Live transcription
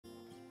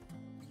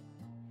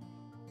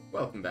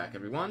Welcome back,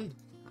 everyone.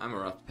 I'm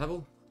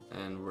Pebble,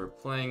 and we're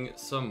playing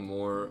some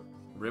more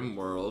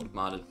RimWorld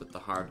modded with the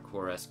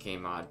hardcore SK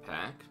mod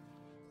pack.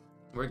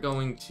 We're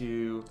going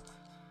to...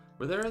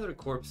 Were there other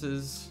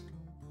corpses?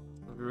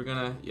 We were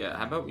gonna... Yeah,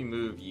 how about we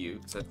move you?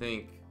 Because I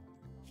think...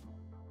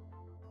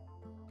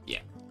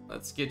 Yeah,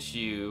 let's get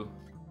you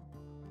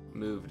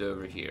moved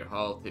over here.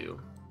 Hall 2.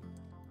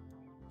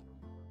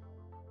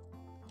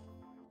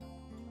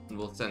 And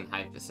we'll send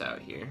Hyphus out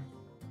here.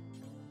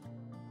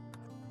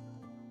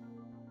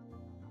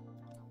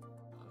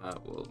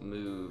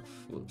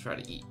 We'll try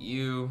to eat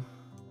you.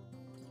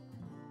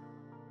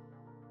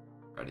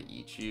 Try to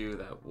eat you,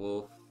 that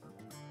wolf.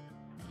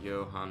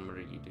 Johan, what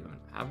are you doing?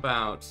 How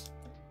about, let's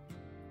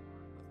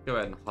go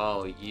ahead and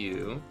haul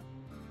you.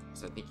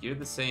 Because I think you're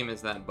the same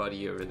as that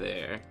buddy over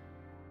there.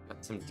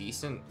 Got some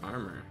decent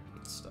armor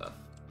and stuff.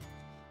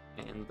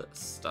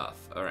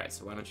 Alright,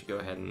 so why don't you go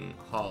ahead and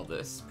haul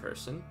this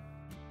person.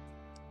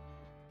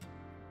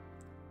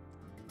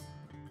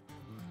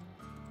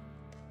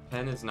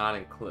 Pen is not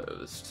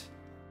enclosed.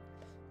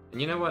 And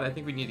you know what? I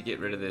think we need to get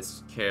rid of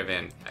this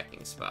caravan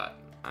packing spot.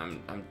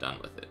 I'm done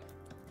with it.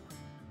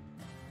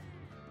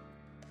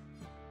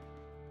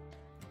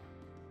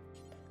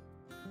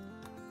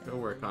 Go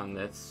work on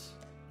this.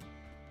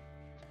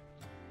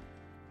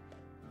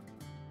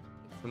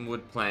 Get some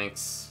wood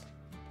planks.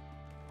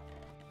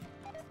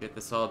 Get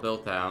this all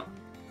built out.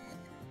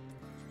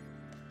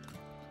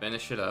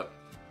 Finish it up.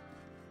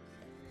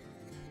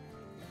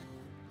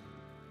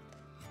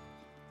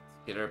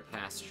 Get our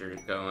pasture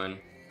going.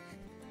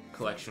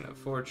 Collection of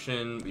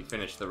fortune. We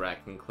finished the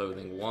rack and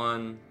clothing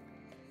 1.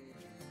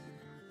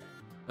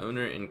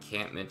 Owner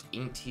encampment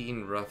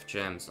 18 rough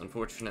gems.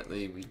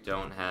 Unfortunately, we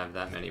don't have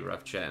that many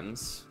rough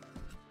gems.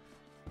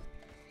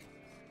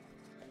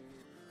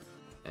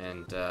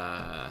 And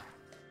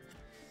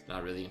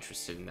not really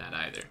interested in that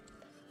either.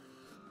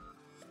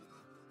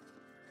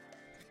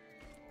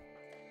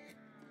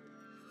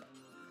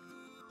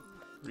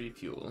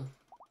 Refuel.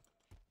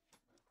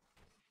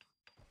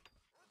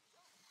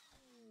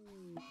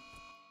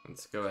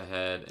 Let's go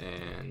ahead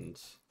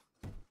and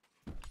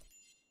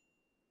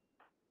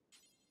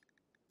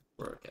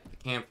work at the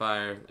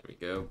campfire. There we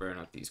go. Burn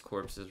up these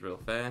corpses real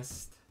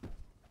fast.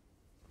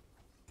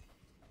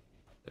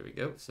 There we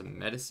go. Some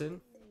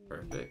medicine.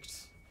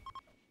 Perfect.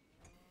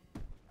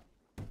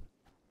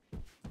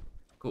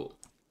 Cool.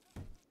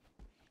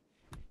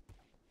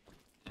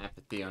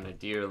 Apathy on a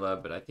deer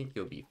love, but I think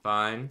you'll be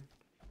fine.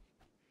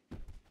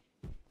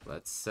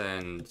 Let's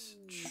send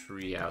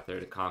Tree out there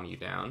to calm you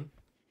down.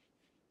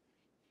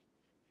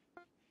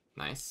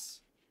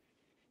 Nice.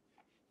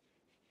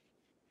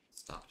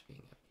 Stopped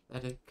being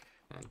apathetic.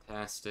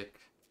 Fantastic.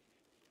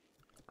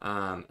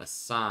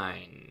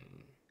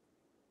 Assign.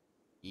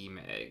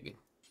 Emeg.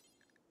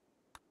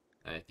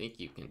 I think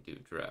you can do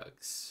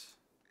drugs.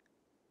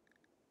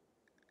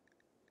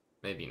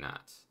 Maybe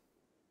not.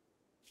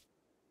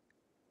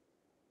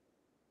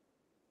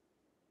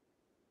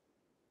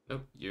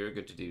 Nope, you're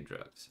good to do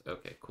drugs.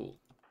 Okay, cool.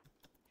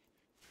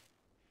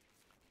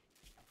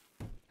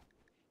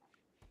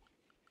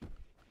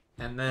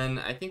 And then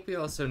I think we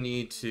also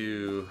need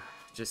to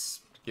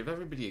just give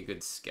everybody a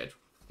good schedule.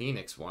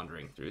 Phoenix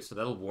wandering through, so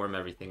that'll warm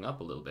everything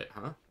up a little bit,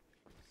 huh?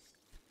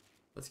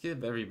 Let's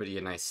give everybody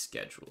a nice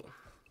schedule.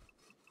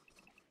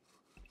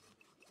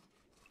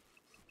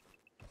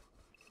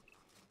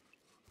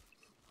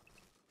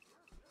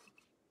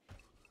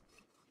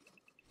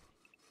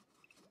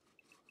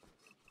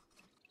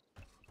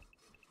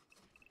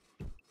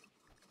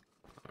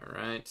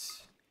 Alright.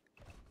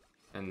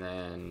 And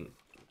then,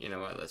 you know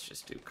what, let's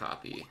just do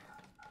copy.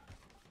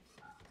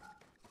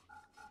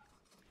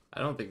 I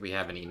don't think we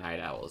have any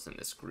night owls in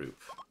this group.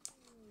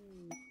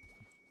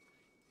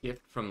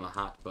 Gift from the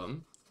hot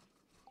bum.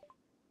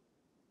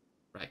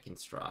 Bracken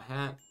straw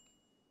hat.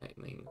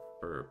 Nightling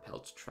fur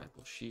pelt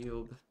tribal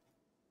shield.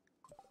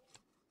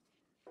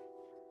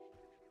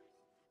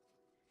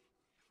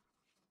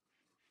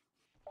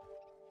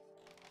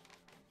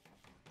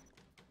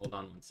 Hold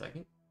on 1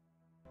 second.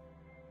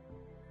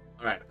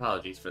 Alright,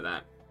 apologies for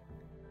that.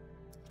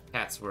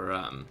 Cats were,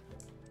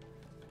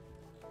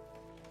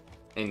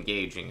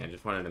 engaging. I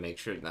just wanted to make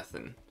sure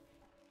nothing...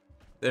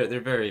 They're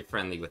very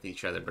friendly with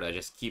each other, but I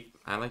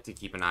like to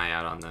keep an eye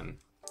out on them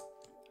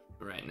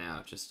right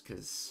now, just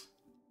because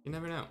you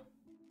never know.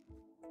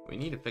 We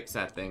need to fix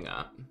that thing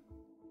up.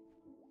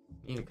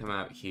 We need to come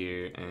out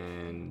here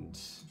and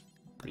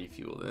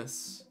refuel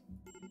this.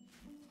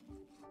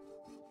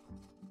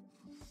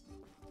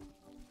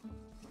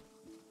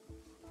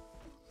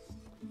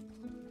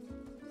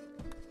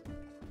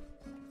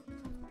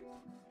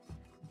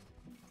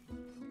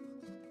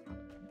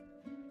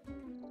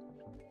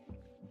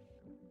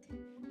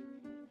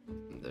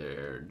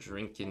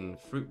 Drinking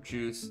fruit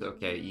juice.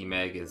 Okay,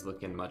 Emeg is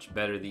looking much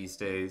better these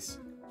days.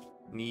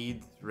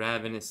 Needs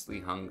ravenously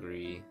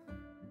hungry.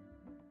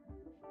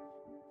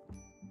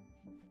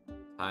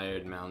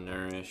 Tired,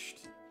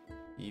 malnourished.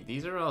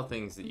 These are all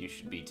things that you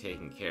should be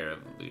taking care of,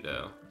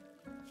 Ludo.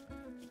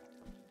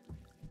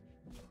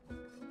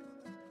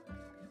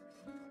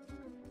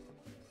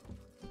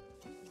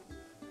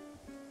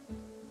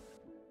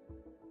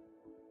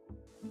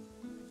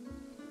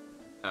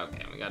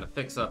 Okay, we gotta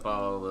fix up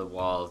all the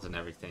walls and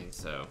everything,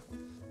 so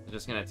it's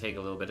just gonna take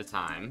a little bit of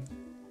time.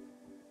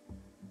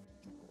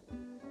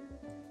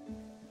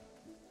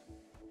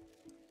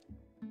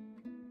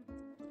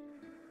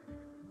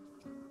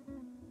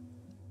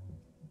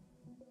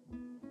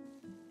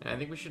 And I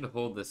think we should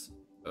hold this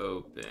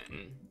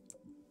open.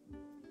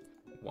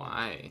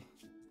 Why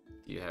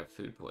do you have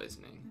food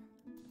poisoning?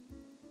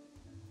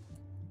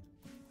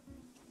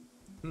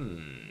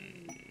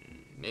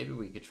 Maybe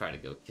we could try to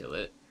go kill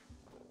it.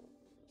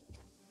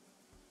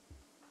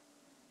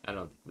 I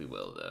don't think we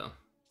will, though.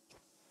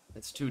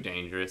 It's too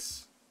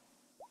dangerous.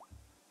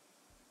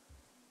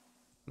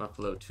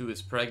 Muffalo 2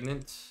 is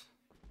pregnant.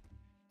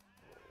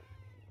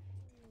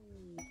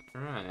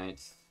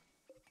 Alright.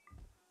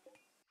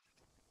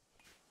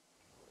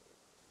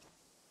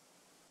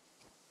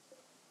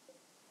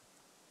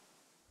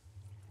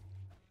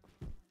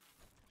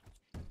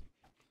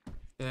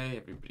 Okay,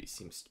 everybody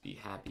seems to be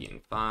happy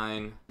and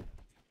fine.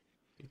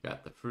 We've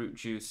got the fruit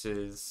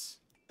juices.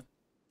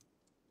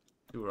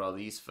 Who are all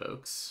these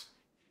folks?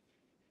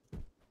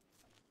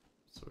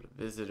 Sort of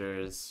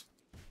visitors.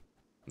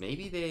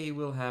 Maybe they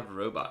will have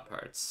robot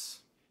parts.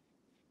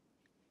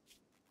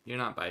 You're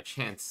not by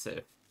chance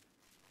a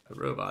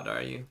robot,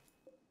 are you?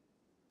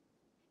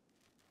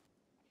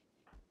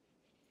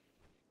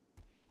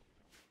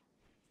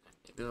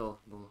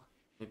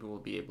 Maybe we'll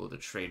be able to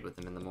trade with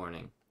them in the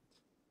morning.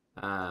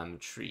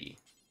 Tree.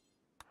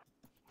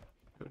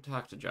 Go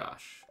talk to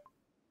Josh.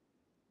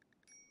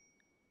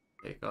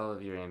 Take all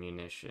of your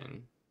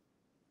ammunition.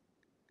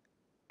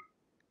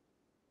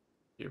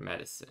 Your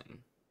medicine.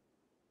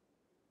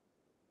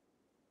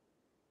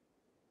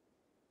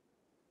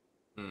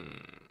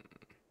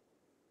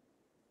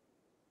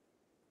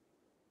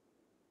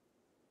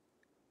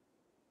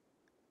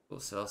 We'll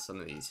sell some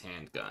of these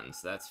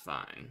handguns, that's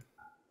fine.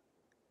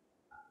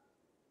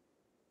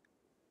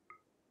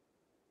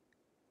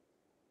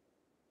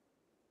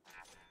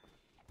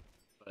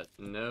 But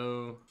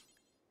no...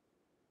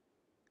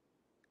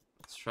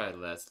 Let's try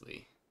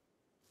Leslie.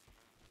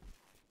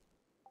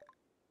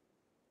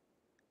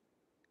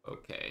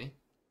 Okay.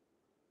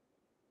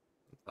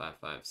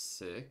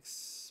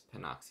 556,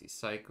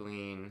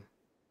 penoxycycline.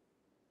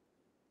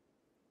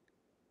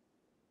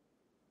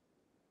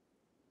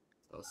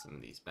 Sell some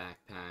of these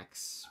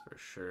backpacks for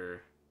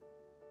sure.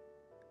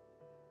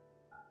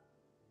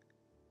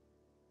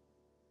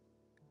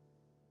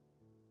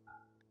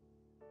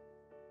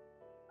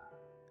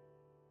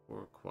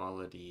 Poor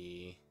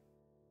quality.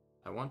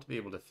 I want to be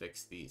able to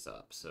fix these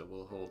up, so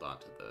we'll hold on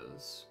to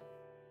those.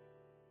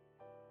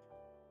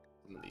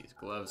 Some of these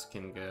gloves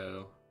can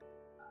go.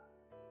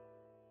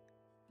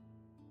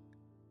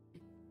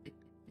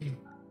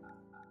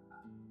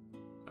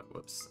 Oh,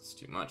 whoops, that's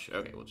too much.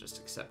 Okay, we'll just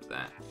accept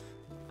that.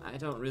 I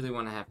don't really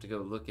want to have to go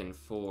looking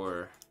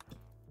for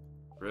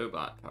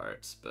robot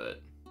parts,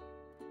 but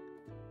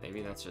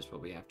maybe that's just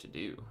what we have to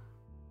do.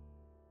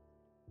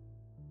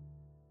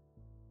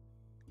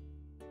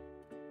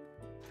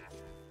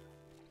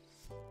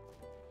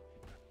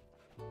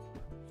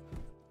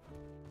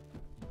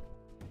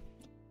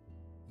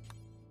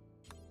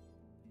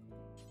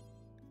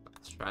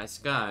 Let's try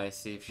Sky,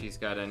 see if she's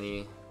got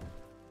any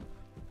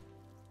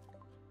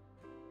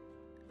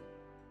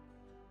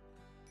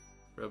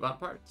robot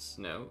parts.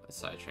 No, a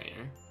side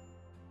trainer.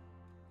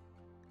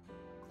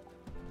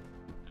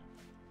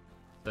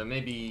 So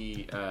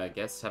maybe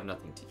guests have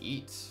nothing to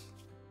eat.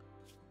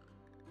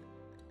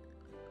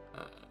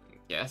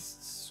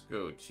 Guests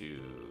go to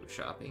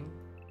shopping.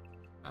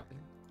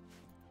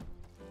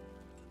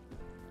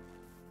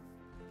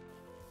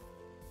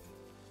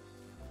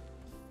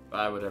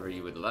 Buy whatever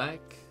you would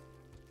like.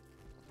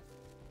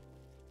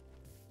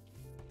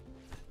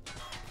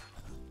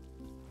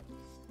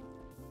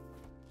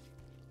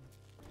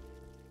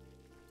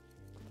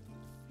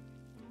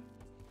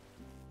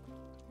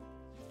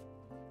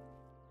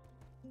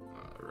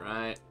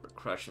 Alright, we're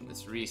crushing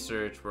this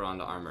research. We're on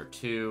to Armor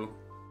 2.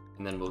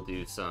 And then we'll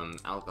do some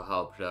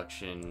alcohol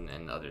production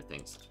and other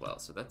things as well.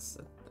 So that's,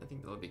 I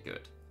think that'll be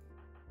good.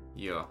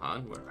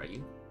 Johan, where are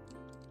you?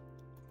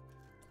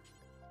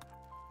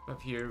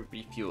 Up here,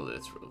 refuel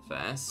this real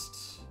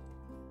fast.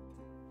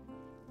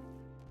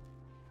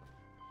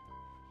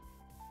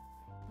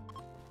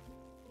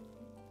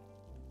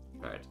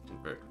 Try to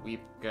convert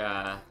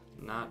Weepka.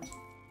 Not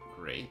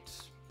great.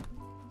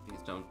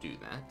 Please don't do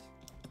that.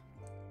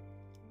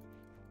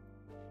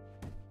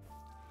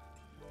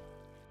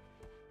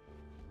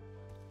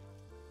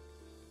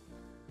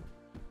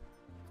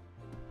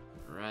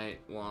 Right,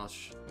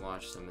 wash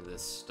some of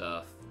this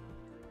stuff.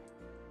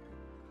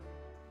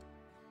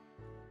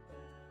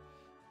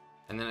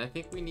 And then I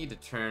think we need to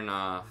turn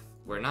off,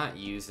 we're not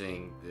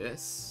using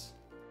this.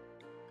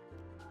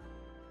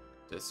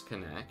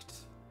 Disconnect.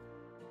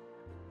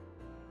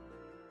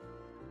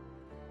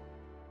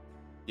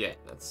 Yeah,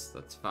 that's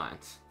fine.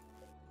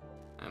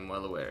 I'm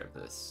well aware of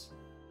this.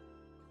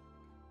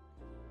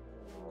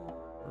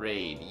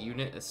 Raid,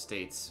 unit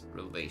estates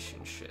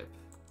relationship.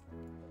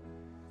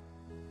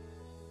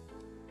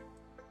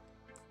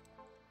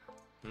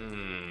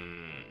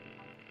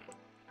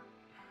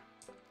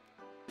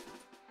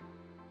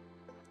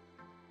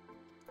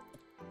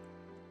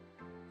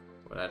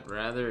 Would I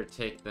rather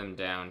take them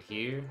down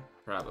here?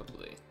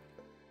 Probably.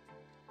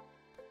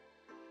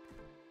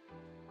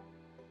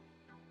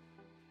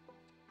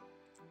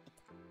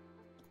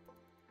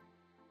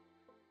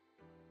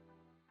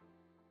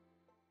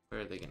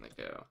 Where are they gonna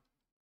go?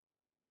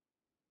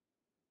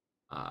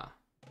 Ah,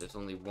 there's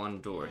only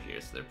one door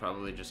here, so they're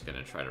probably just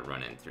gonna try to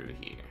run in through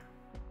here.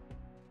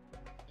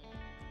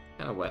 What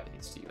kind of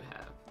weapons do you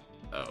have?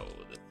 Oh,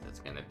 that's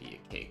gonna be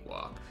a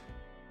cakewalk.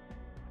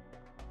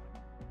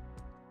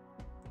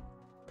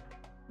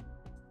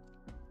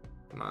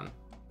 Come on,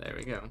 there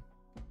we go.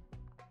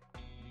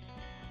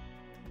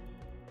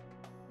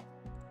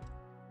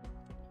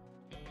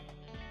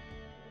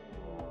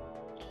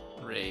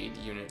 Raid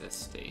unit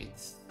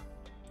estates.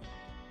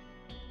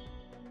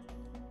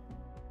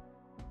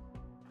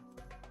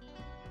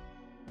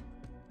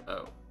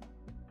 Oh,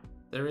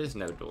 there is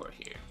no door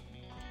here.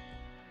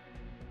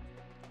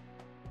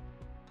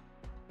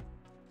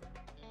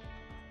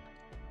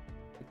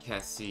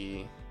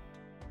 Cassie,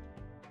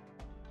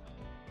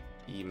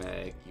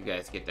 Emeg, you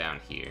guys get down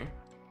here.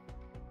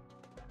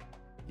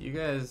 You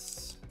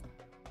guys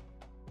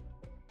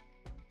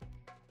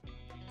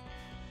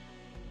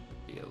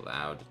be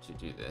allowed to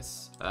do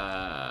this.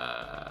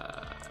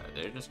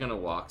 They're just gonna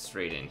walk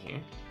straight in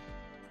here.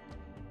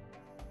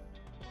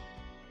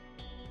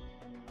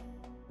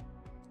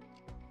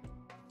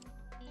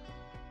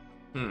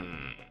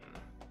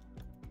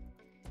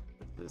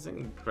 This is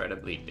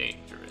incredibly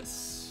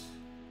dangerous.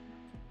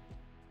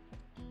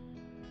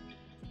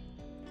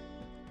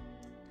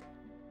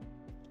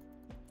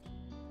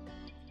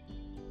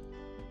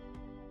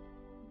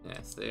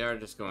 Yes, they are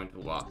just going to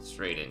walk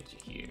straight into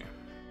here.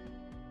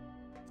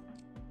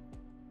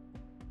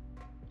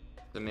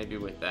 So maybe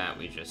with that,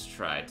 we just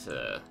try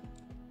to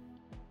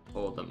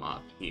hold them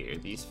off here.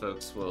 These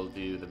folks will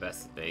do the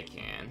best that they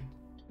can.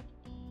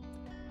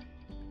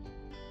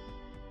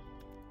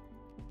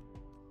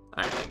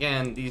 Alright,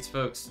 again, these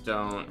folks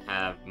don't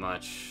have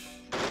much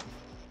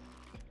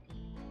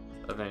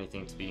of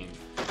anything to be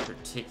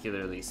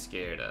particularly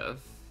scared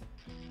of.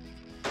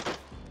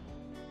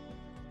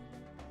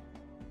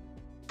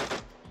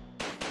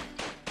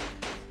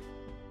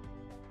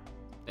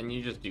 And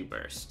you just do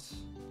bursts.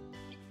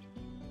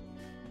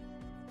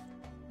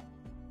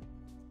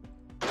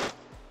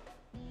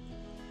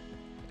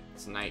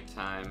 It's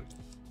nighttime.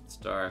 It's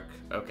dark.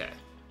 Okay.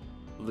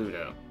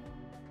 Ludo.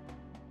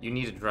 You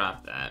need to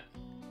drop that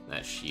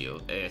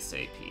shield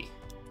ASAP.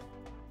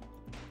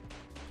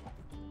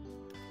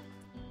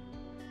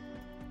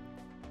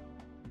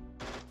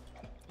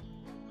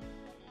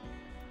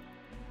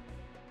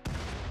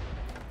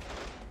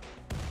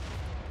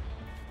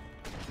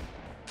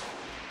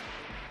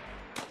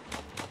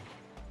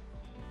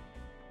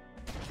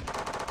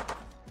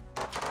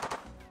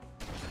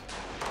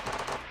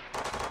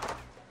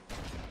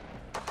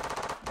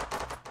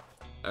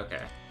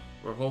 Okay,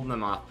 we're holding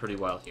them off pretty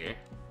well here.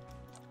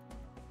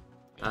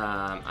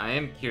 I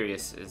am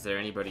curious, is there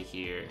anybody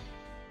here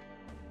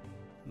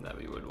that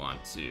we would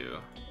want to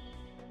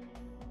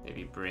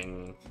maybe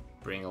bring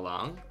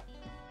along?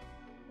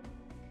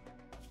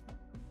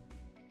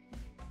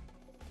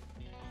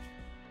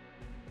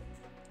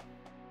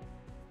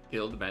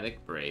 Guild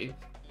Medic Brave.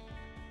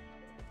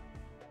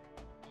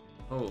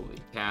 Holy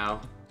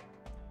cow.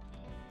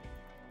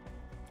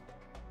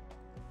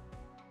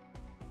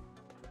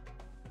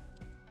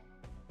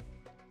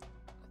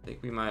 I think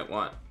we might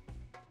want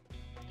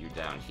you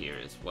down here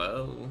as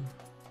well.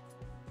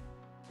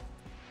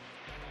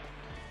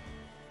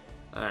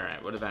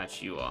 Alright, what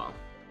about you all?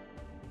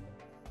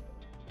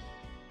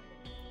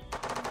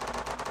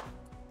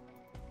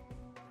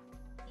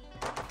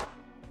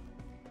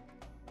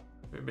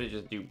 Everybody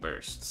just do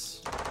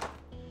bursts.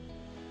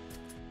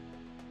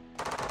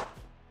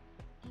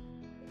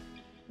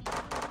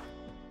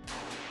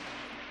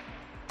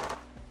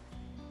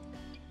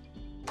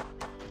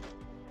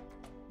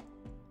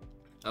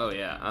 Oh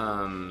yeah,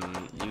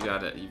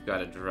 you've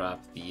gotta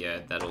drop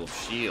the that old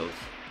shield.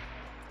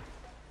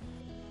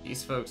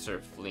 These folks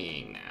are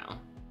fleeing now.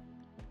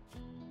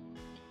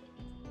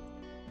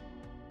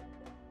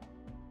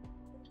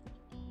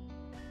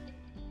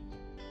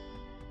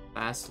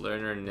 Fast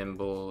learner,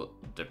 nimble,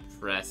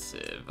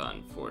 depressive,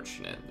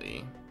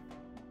 unfortunately.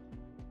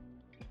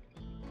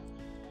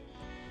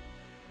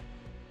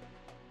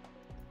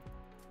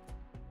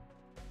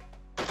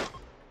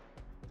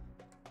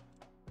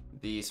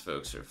 These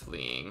folks are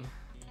fleeing.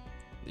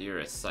 You're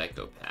a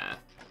psychopath.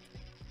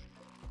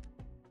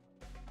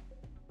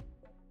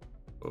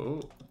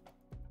 Oh,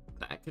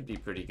 that could be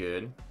pretty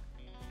good.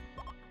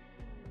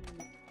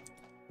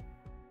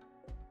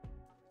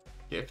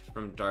 Gift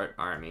from Dart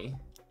Army.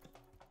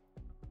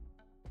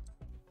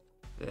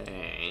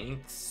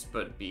 Thanks,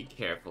 but be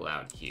careful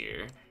out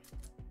here.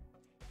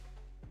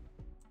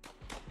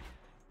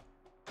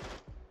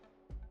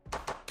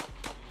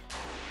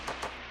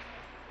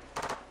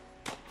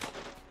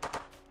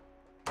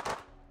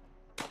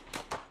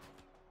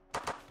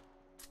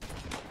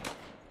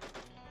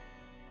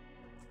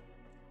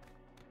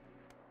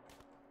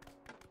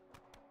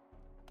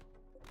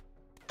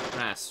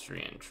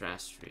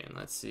 Trastrian.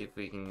 Let's see if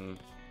we can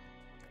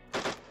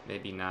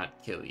maybe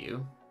not kill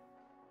you.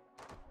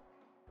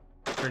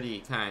 Pretty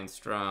kind,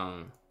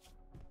 strong.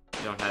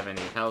 You don't have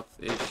any health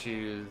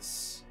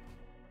issues.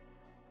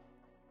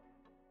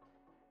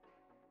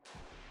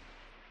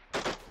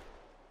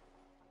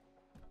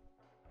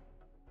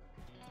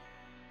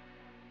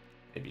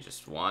 Maybe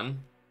just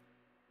one.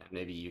 And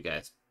maybe you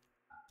guys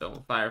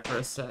don't fire for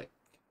a sec.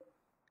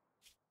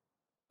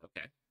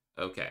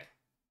 Okay.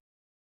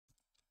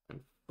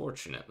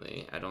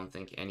 Unfortunately, I don't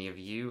think any of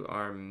you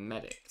are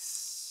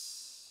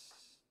medics.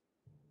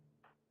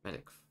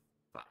 Medic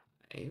 5.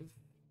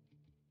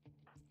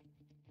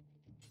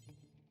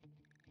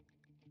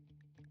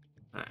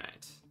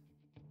 Alright.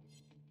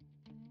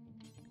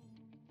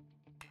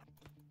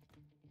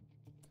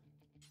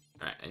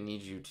 Alright, I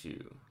need you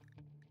to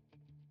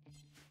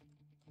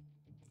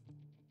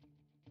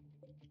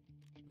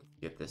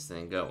get this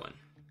thing going.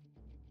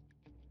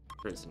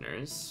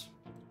 Prisoners.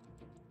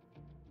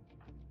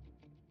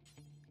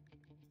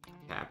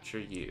 Capture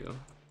you.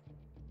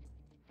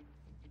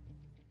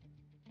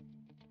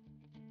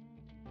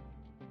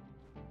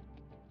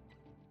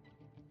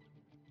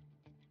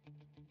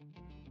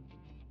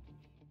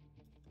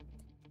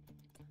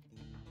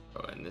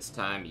 Oh, and this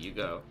time you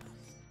go.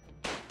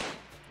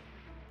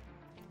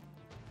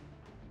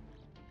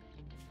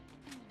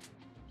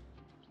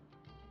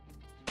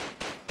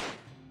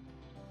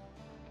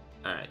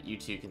 Alright, you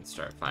two can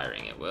start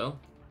firing at will.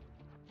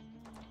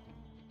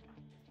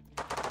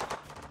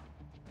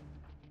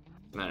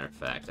 Matter of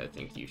fact, I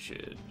think you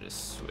should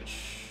just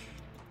switch.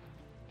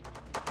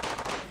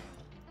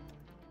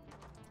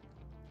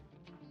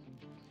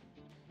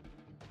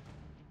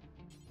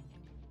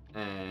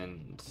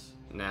 And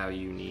now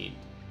you need...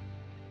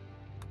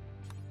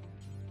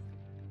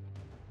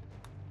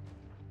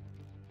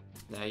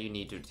 Now you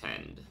need to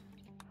tend.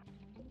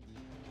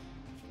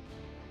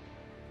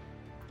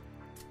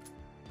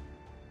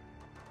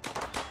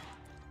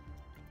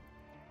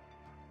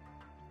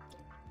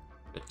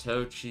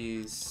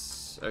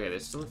 Tochi's... Okay,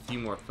 there's still a few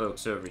more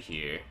folks over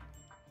here.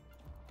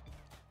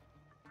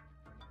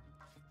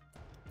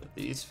 But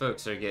these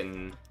folks are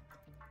getting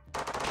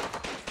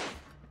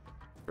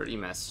pretty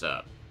messed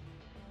up.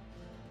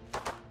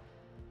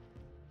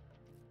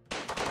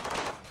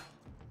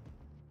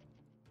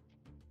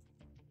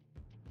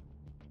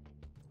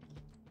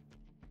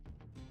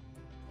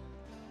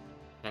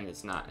 And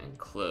it's not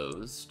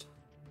enclosed.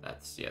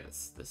 That's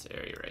this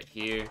area right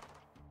here.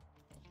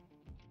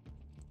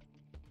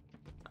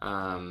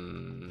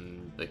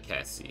 The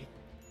Cassie.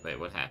 Wait,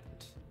 what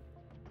happened?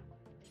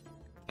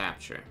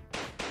 Capture.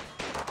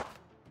 I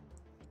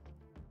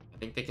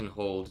think they can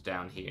hold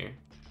down here.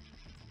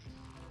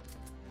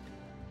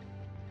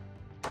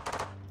 I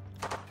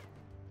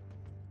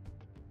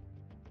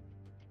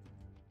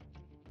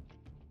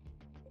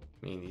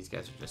mean, these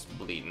guys are just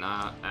bleeding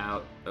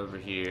out over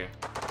here.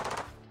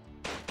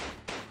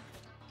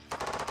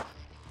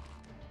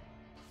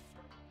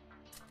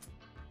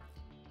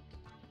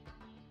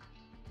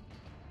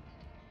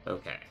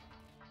 Okay.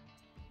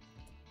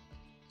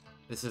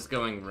 This is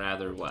going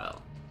rather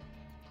well.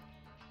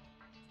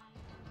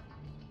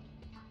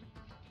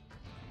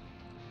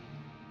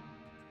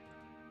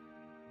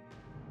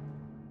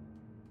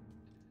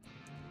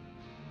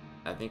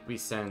 I think we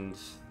send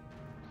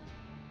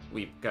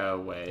Weepka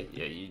away.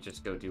 Yeah, you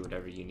just go do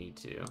whatever you need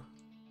to.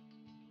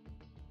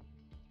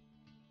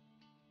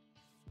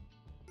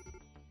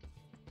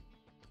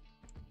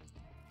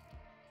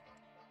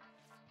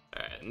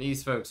 Alright, and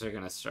these folks are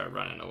gonna start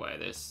running away.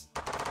 There's...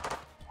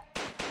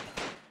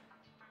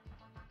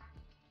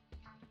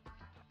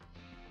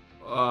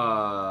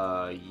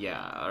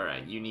 yeah,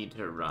 alright, you need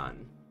to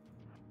run.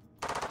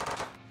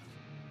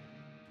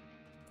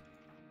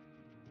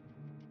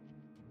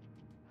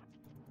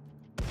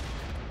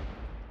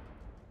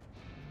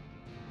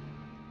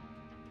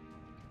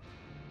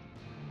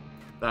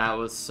 That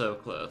was so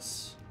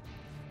close.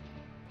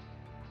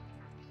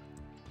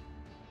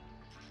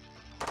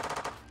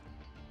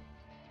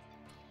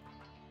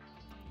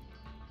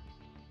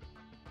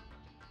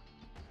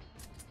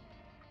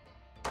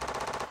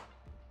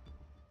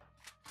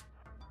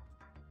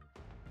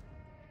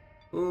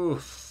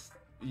 Oof,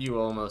 you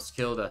almost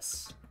killed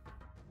us.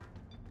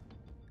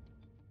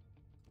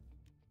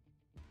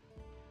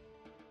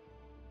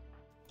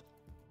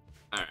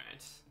 Alright.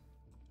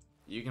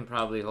 You can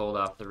probably hold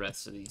off the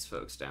rest of these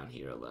folks down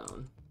here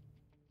alone.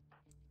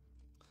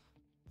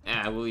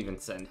 Yeah, we'll even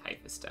send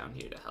Hyphus down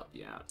here to help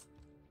you out.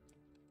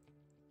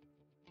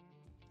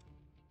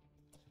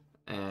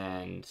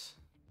 And...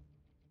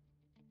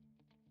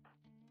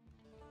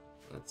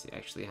 let's see,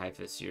 actually,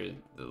 Hyphus, you're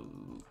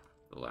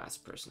the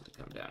last person to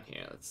come down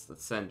here. Let's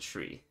send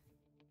Tree.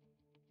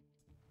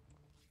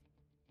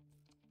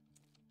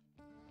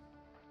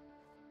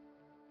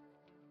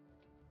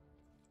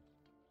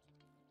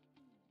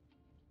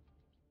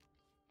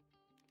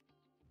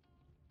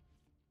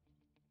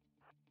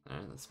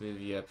 Alright, let's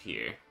move you up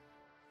here.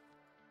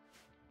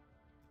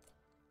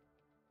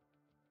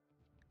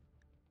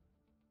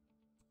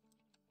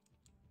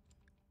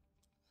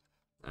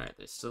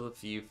 there's still a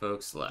few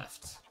folks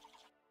left,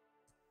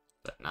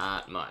 but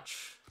not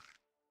much.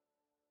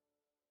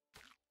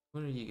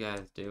 What are you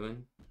guys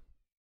doing?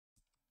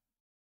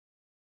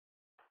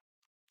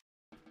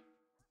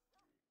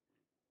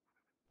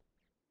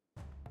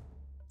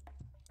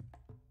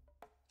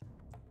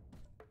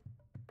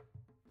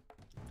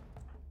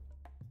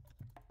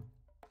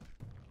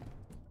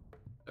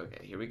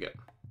 Okay, here we go.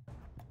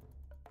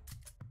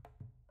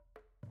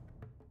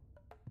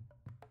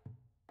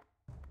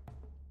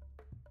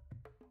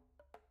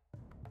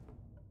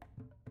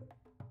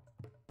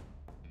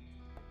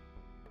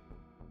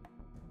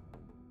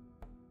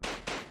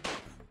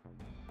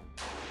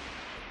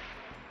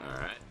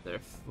 Alright, they're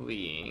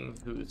fleeing.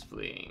 Who's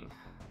fleeing?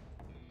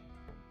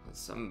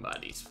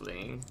 Somebody's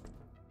fleeing.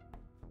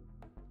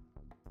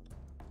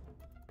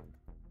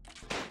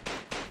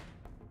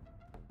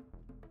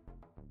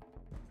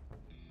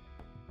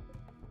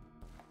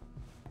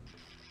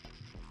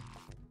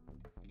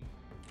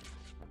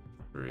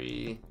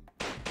 Three.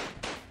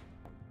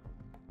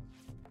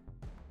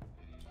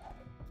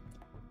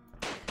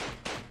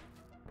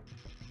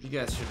 You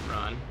guys should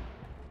run.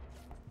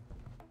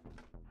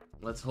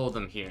 Let's hold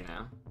them here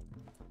now.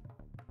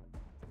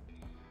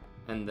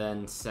 And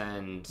then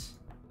send...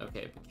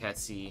 Okay,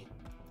 Bekesi,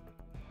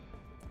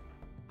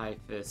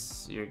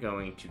 Hyphus, you're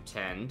going to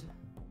tend.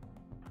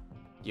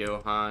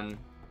 Johan,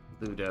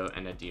 Ludo,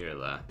 and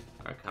Adirla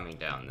are coming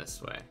down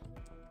this way.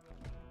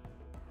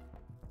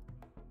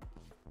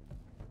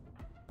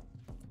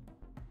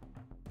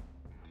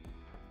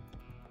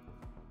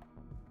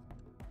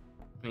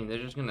 I mean, they're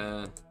just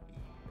gonna...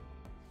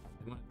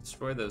 They want to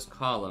destroy those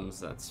columns,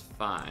 that's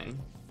fine.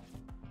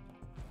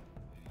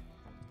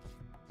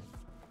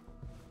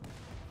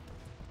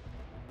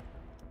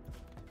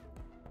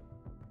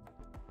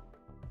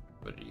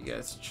 What are you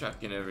guys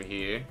chucking over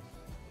here?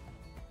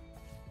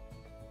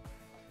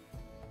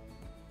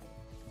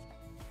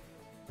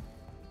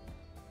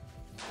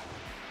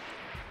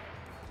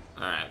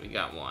 Alright, we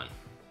got one.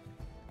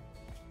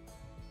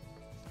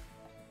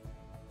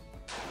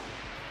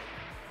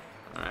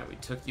 Alright, we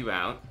took you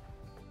out.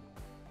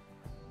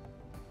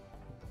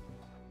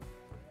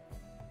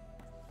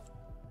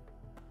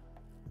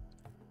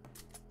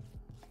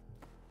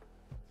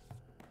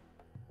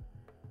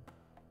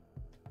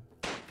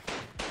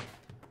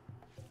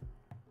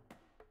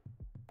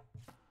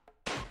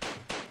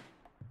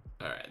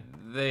 Alright,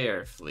 they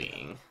are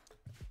fleeing.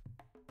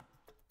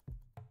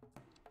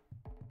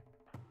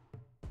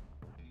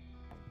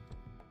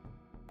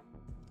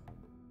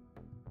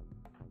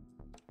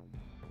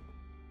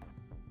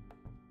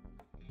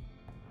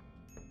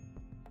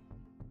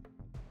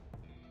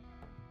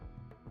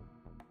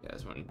 You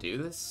guys want to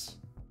do this?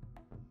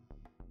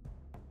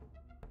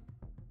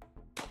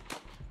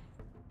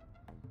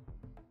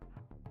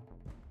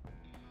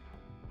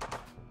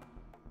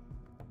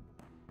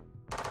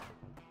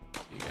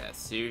 You guys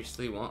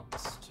seriously want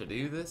to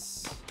do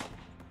this?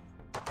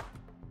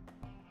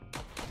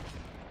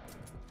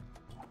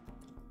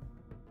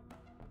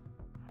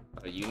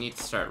 Oh, you need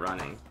to start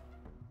running.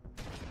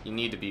 You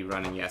need to be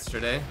running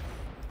yesterday.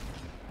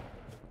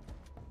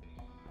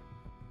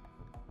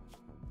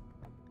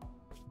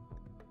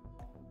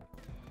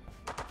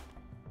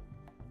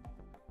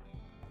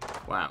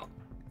 Wow,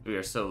 we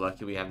are so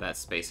lucky we have that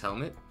space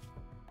helmet.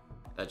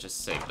 That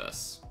just saved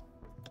us.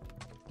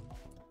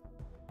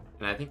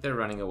 And I think they're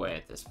running away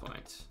at this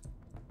point.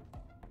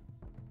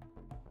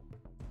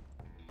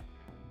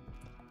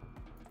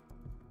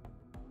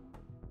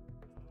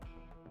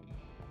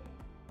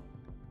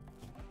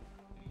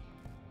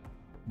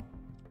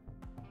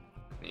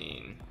 I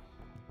mean,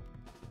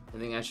 I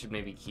think I should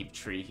maybe keep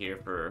Tree here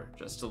for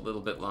just a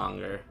little bit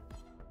longer,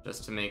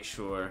 just to make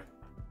sure.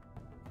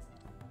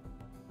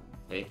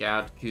 Take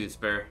out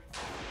Kuzper.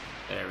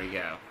 There we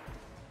go.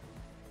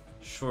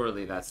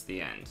 Surely that's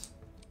the end.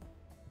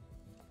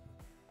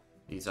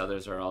 These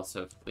others are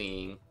also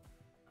fleeing.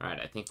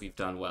 Alright, I think we've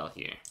done well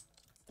here.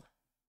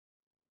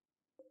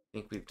 I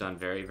think we've done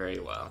very, very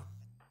well.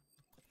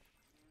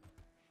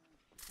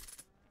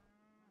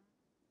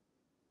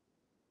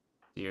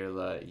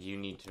 Dirla, you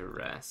need to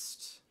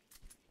rest.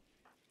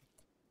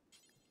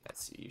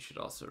 Betsy, you should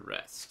also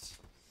rest.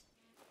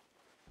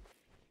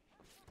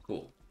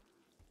 Cool.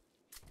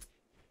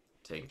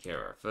 Taking care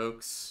of our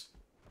folks.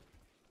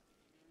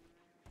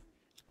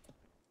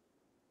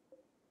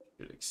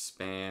 Should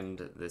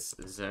expand this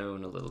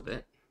zone a little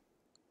bit.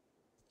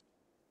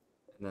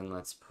 And then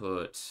let's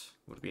put,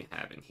 what do we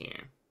have in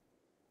here?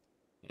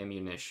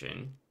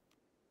 Ammunition.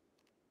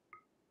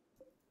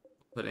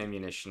 Put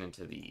ammunition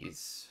into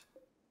these.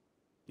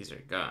 These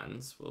are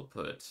guns. We'll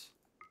put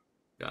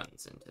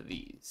guns into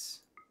these.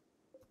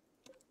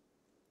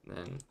 And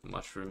then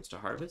mushrooms to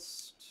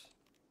harvest.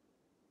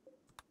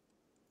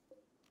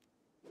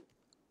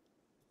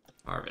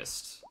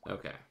 Harvest.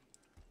 Okay.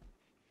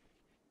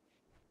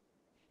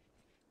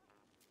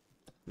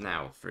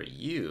 Now, for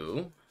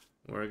you,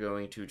 we're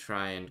going to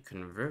try and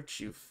convert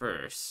you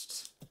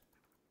first.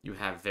 You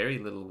have very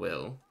little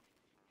will.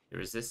 Your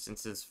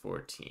resistance is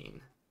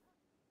 14.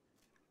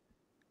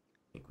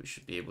 I think we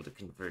should be able to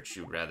convert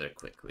you rather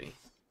quickly.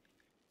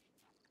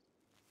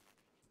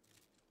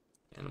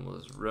 Animal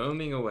is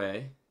roaming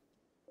away.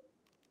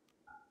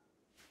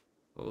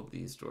 Hold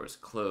these doors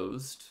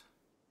closed.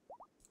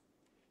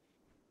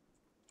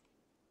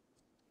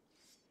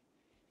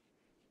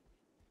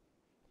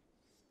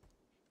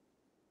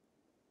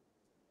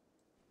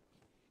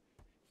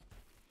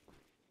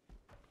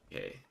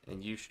 Okay,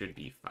 and you should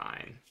be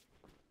fine.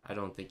 I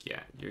don't think,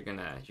 yeah, you're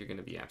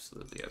gonna be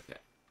absolutely okay.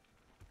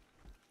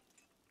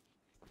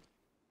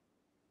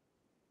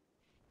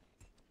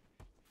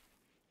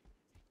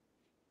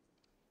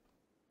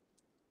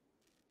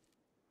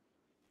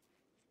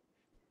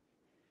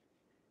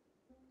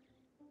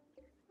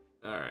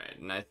 Alright,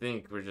 and I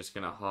think we're just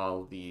gonna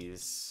haul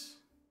these.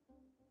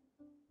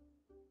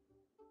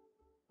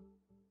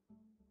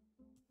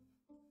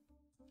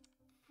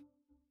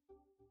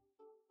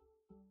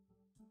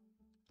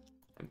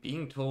 I'm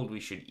being told we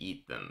should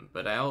eat them,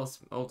 but I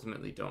also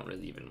ultimately don't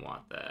really even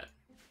want that.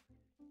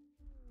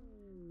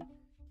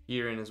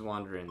 Kieran is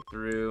wandering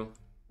through.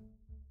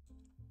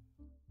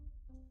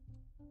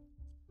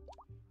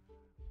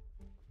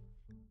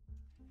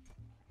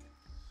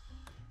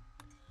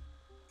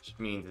 Which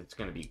means it's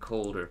gonna be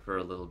colder for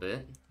a little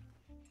bit.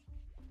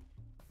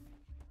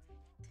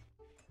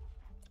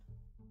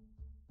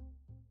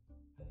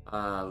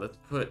 Let's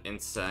put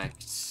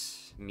insect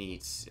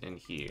meat in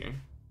here.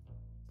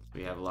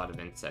 We have a lot of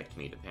insect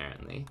meat,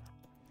 apparently.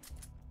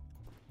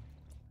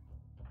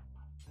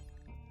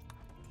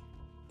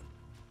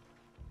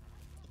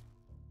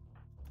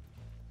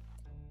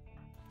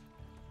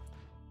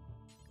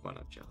 Why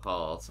don't you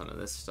haul some of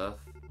this stuff?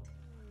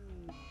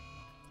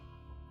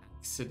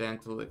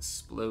 Accidental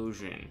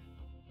explosion.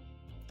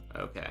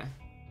 Okay.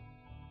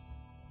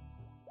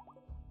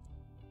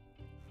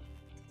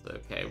 It's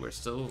okay, we're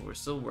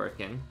still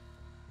working.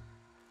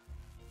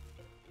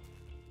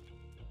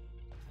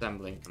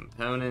 Assembling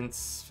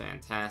components,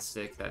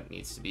 fantastic. That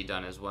needs to be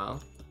done as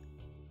well.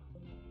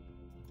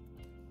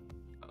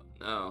 Oh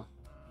no.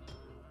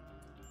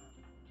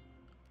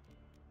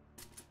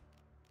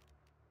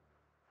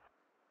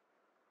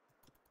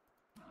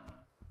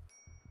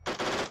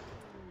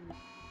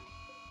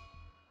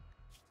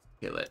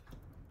 Kill it.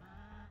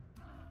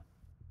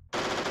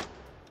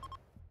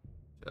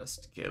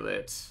 Just kill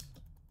it.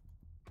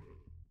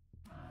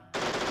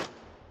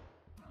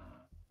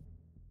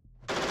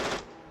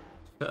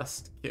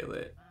 Just kill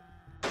it.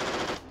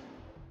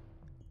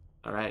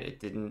 Alright, it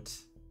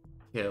didn't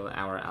kill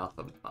our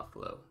alpha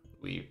buffalo.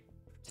 We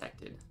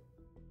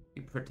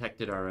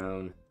protected our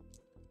own.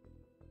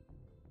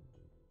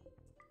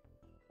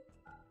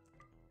 I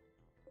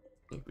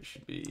think we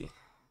should be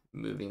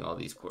moving all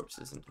these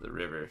corpses into the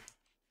river.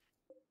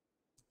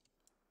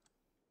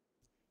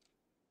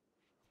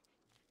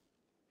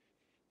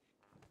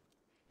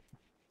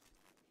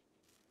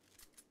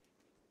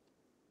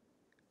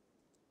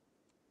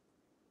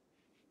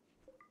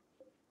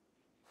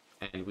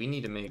 And we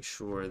need to make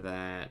sure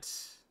that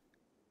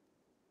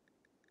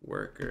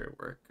worker,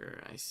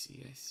 I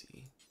see.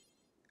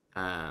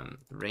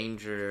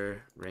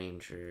 Ranger.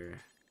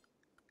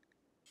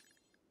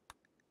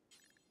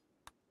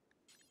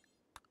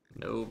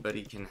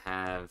 Nobody can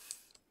have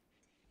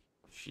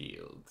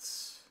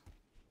shields.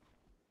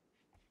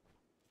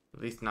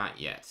 At least not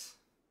yet.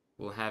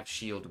 We'll have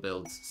shield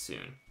builds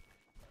soon.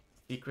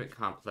 Secret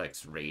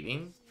complex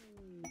rating.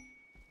 I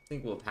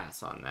think we'll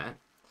pass on that.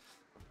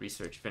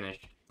 Research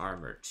finished.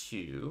 Armor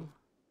 2.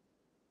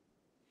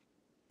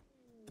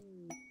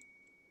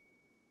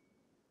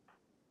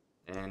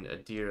 And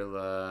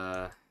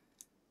Adirla.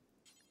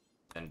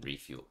 And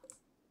refuel.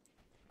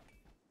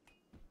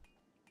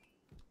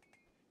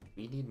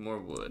 We need more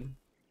wood.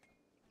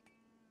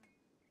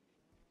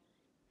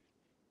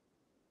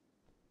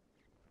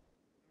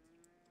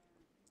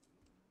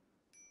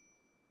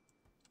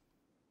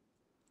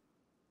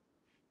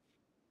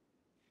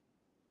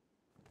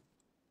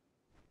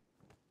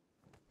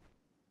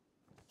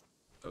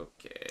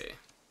 Okay.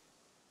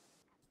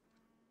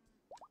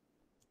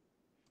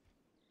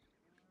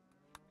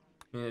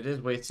 I mean, it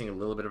is wasting a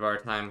little bit of our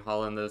time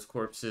hauling those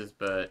corpses,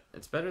 but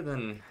it's better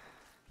than...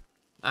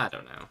 I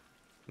don't know.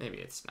 Maybe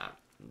it's not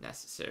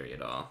necessary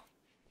at all.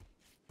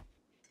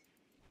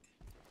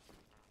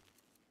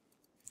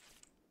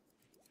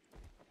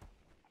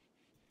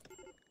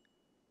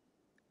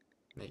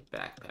 Make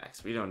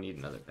backpacks. We don't need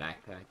another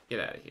backpack. Get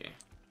out of here.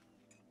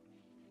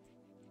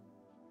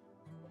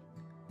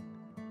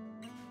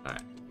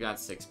 Alright, we got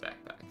 6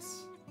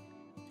 backpacks.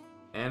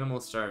 Animal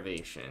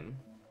starvation.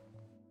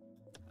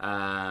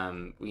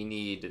 We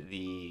need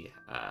the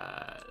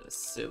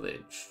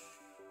silage.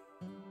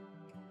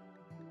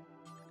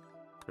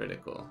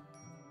 Critical.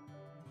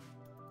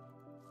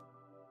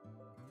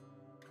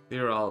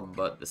 They're all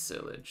but the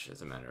silage,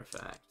 as a matter of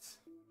fact.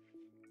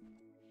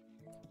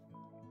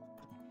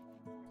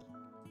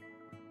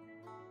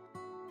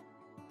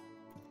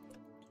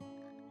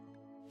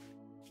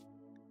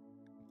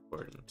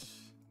 Important.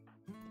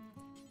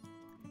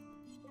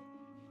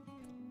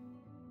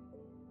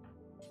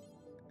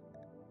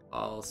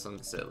 All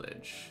some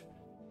silage.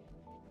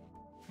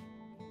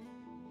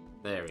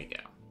 There we go.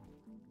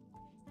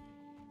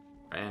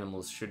 Our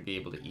animals should be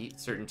able to eat.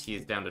 Certainty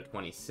is down to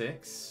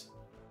 26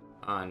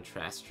 on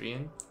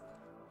Trastrian.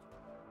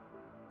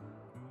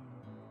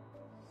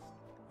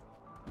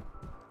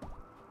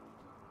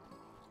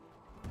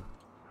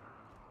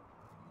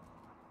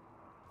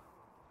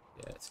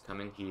 Yeah, it's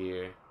coming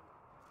here.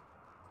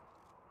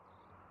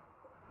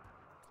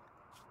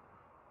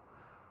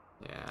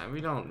 Yeah,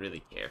 we don't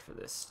really care for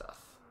this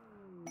stuff.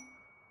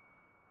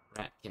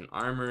 Ratkin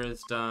armor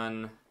is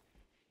done.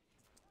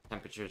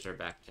 Temperatures are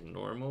back to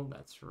normal,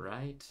 that's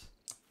right.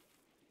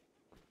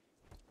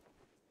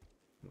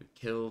 We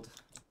killed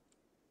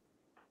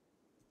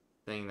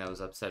the thing that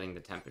was upsetting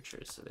the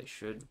temperatures, so they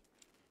should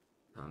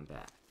come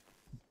back.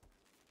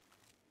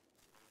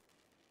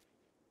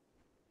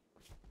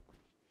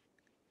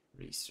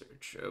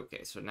 Research.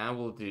 Okay, so now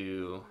we'll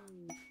do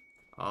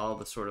all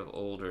the sort of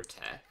older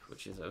tech,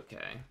 which is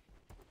okay.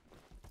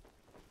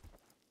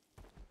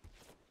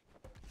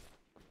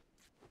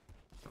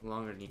 No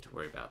longer need to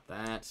worry about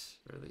that,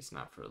 or at least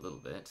not for a little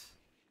bit.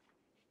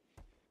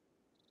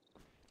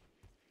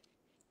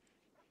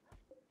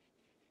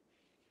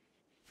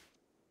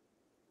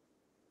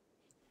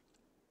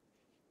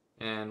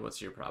 And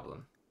what's your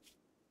problem?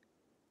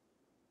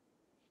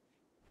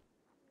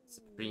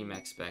 Supreme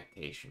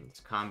expectations.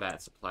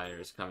 Combat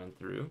suppliers coming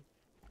through.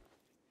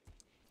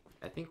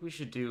 I think we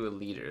should do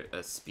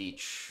a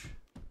speech.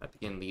 A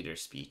begin leader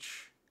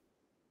speech.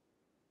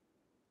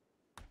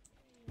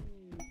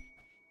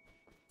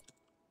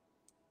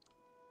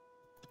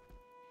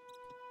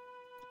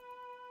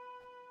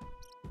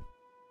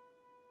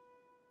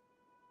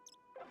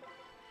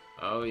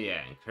 Oh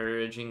yeah,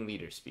 encouraging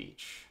leader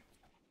speech.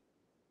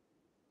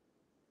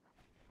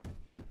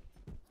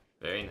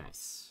 Very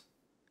nice.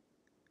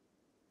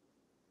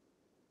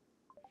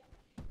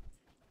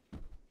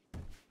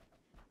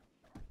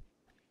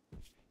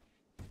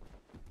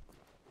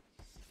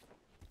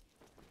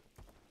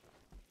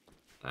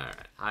 Alright,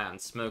 high on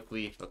smoke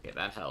leaf. Okay,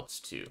 that helps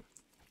too.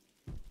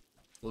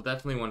 We'll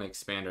definitely want to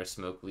expand our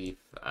smoke leaf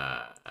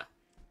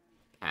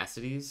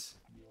capacities.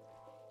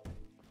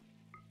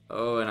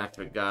 Oh, and I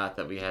forgot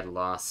that we had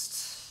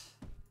lost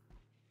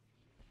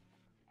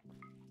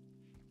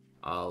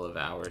all of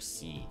our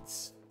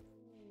seeds.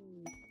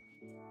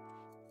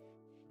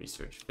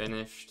 Research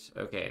finished.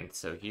 Okay, and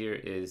so here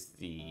is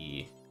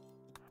the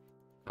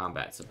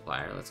combat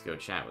supplier. Let's go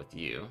chat with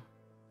you.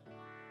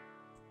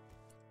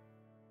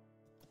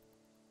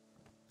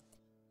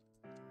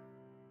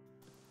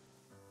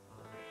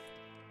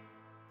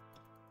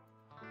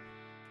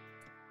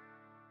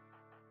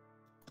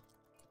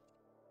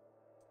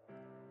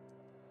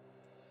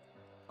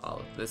 All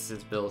of this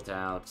is built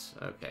out.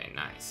 Okay,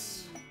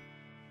 nice.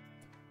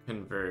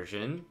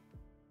 Conversion.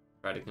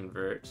 Try to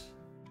convert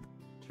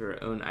to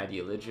her own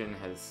ideologian.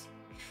 Has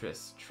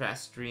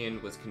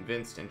Trastrian was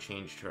convinced and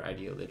changed her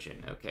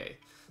ideologian. Okay.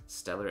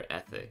 Stellar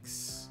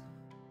ethics.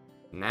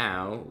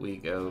 Now we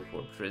go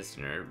for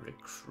prisoner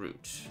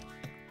recruit.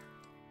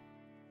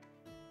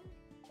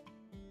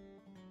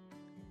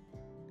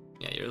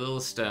 Yeah, you're a little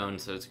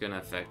stoned, so it's gonna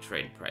affect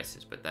trade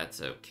prices, but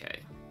that's okay.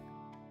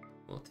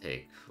 We'll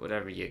take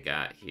whatever you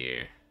got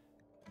here.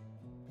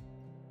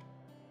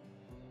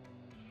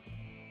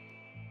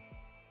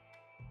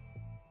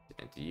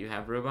 And do you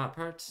have robot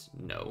parts?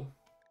 No.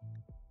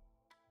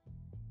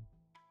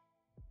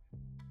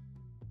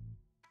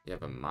 You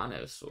have a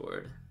mono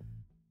sword.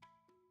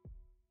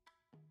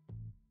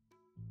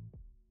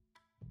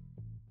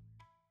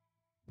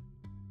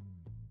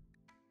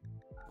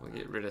 We'll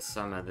get rid of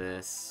some of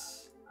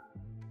this.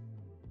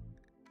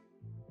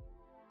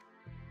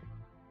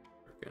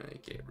 We're gonna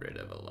get rid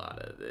of a lot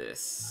of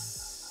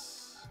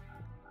this.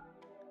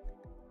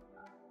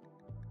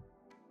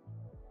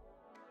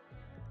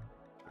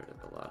 Rid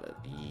of a lot of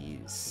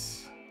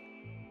these.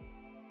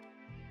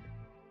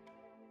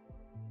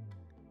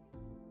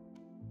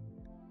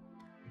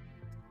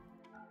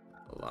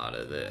 A lot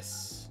of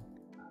this.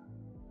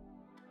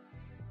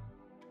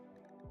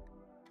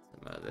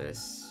 Some of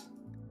this.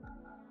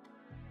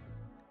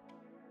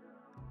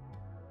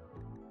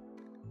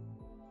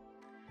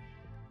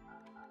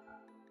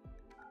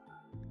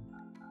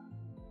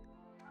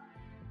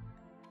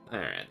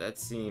 Alright, that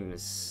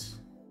seems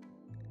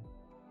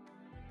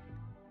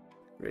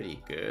pretty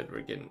good.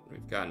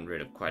 We've gotten rid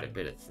of quite a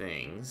bit of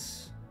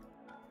things.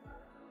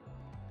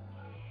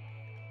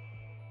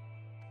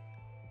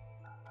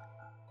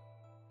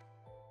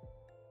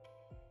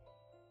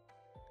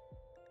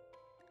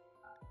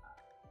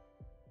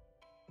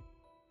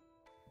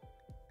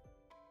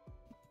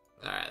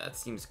 Alright, that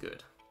seems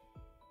good.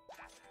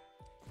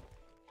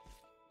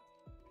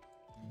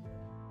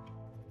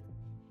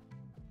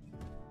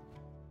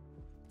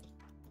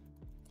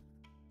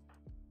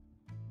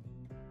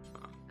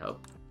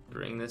 Help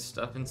bring this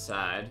stuff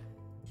inside.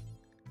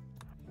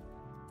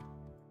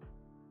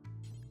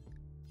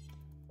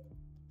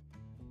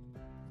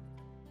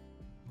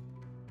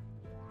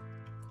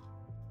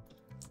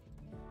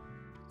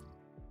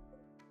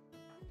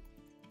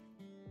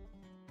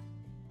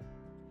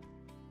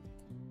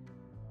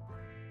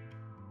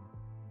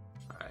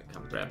 Alright,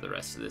 come grab the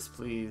rest of this,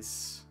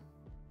 please.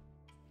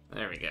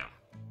 There we go.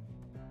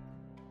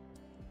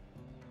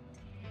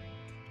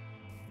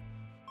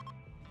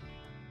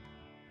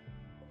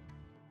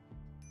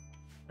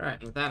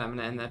 Alright, with that, I'm going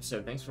to end the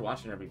episode. Thanks for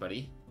watching,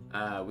 everybody.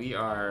 We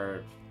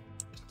are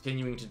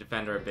continuing to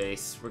defend our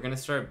base. We're going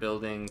to start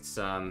building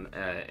some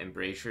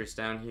embrasures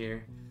down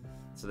here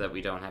so that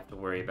we don't have to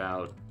worry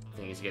about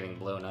things getting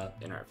blown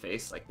up in our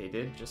face like they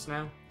did just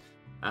now.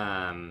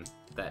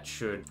 That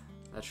should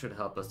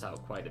help us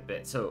out quite a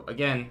bit. So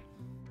again,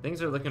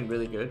 things are looking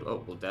really good.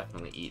 Oh, we'll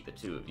definitely eat the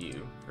two of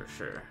you for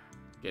sure.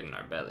 Get in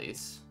our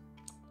bellies.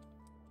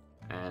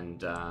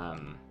 And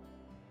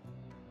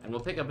we'll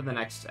pick up in the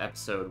next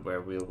episode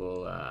where we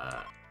will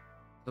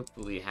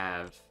hopefully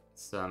have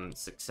some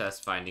success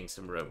finding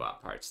some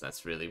robot parts.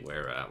 That's really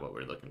where what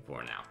we're looking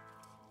for now.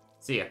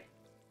 See ya.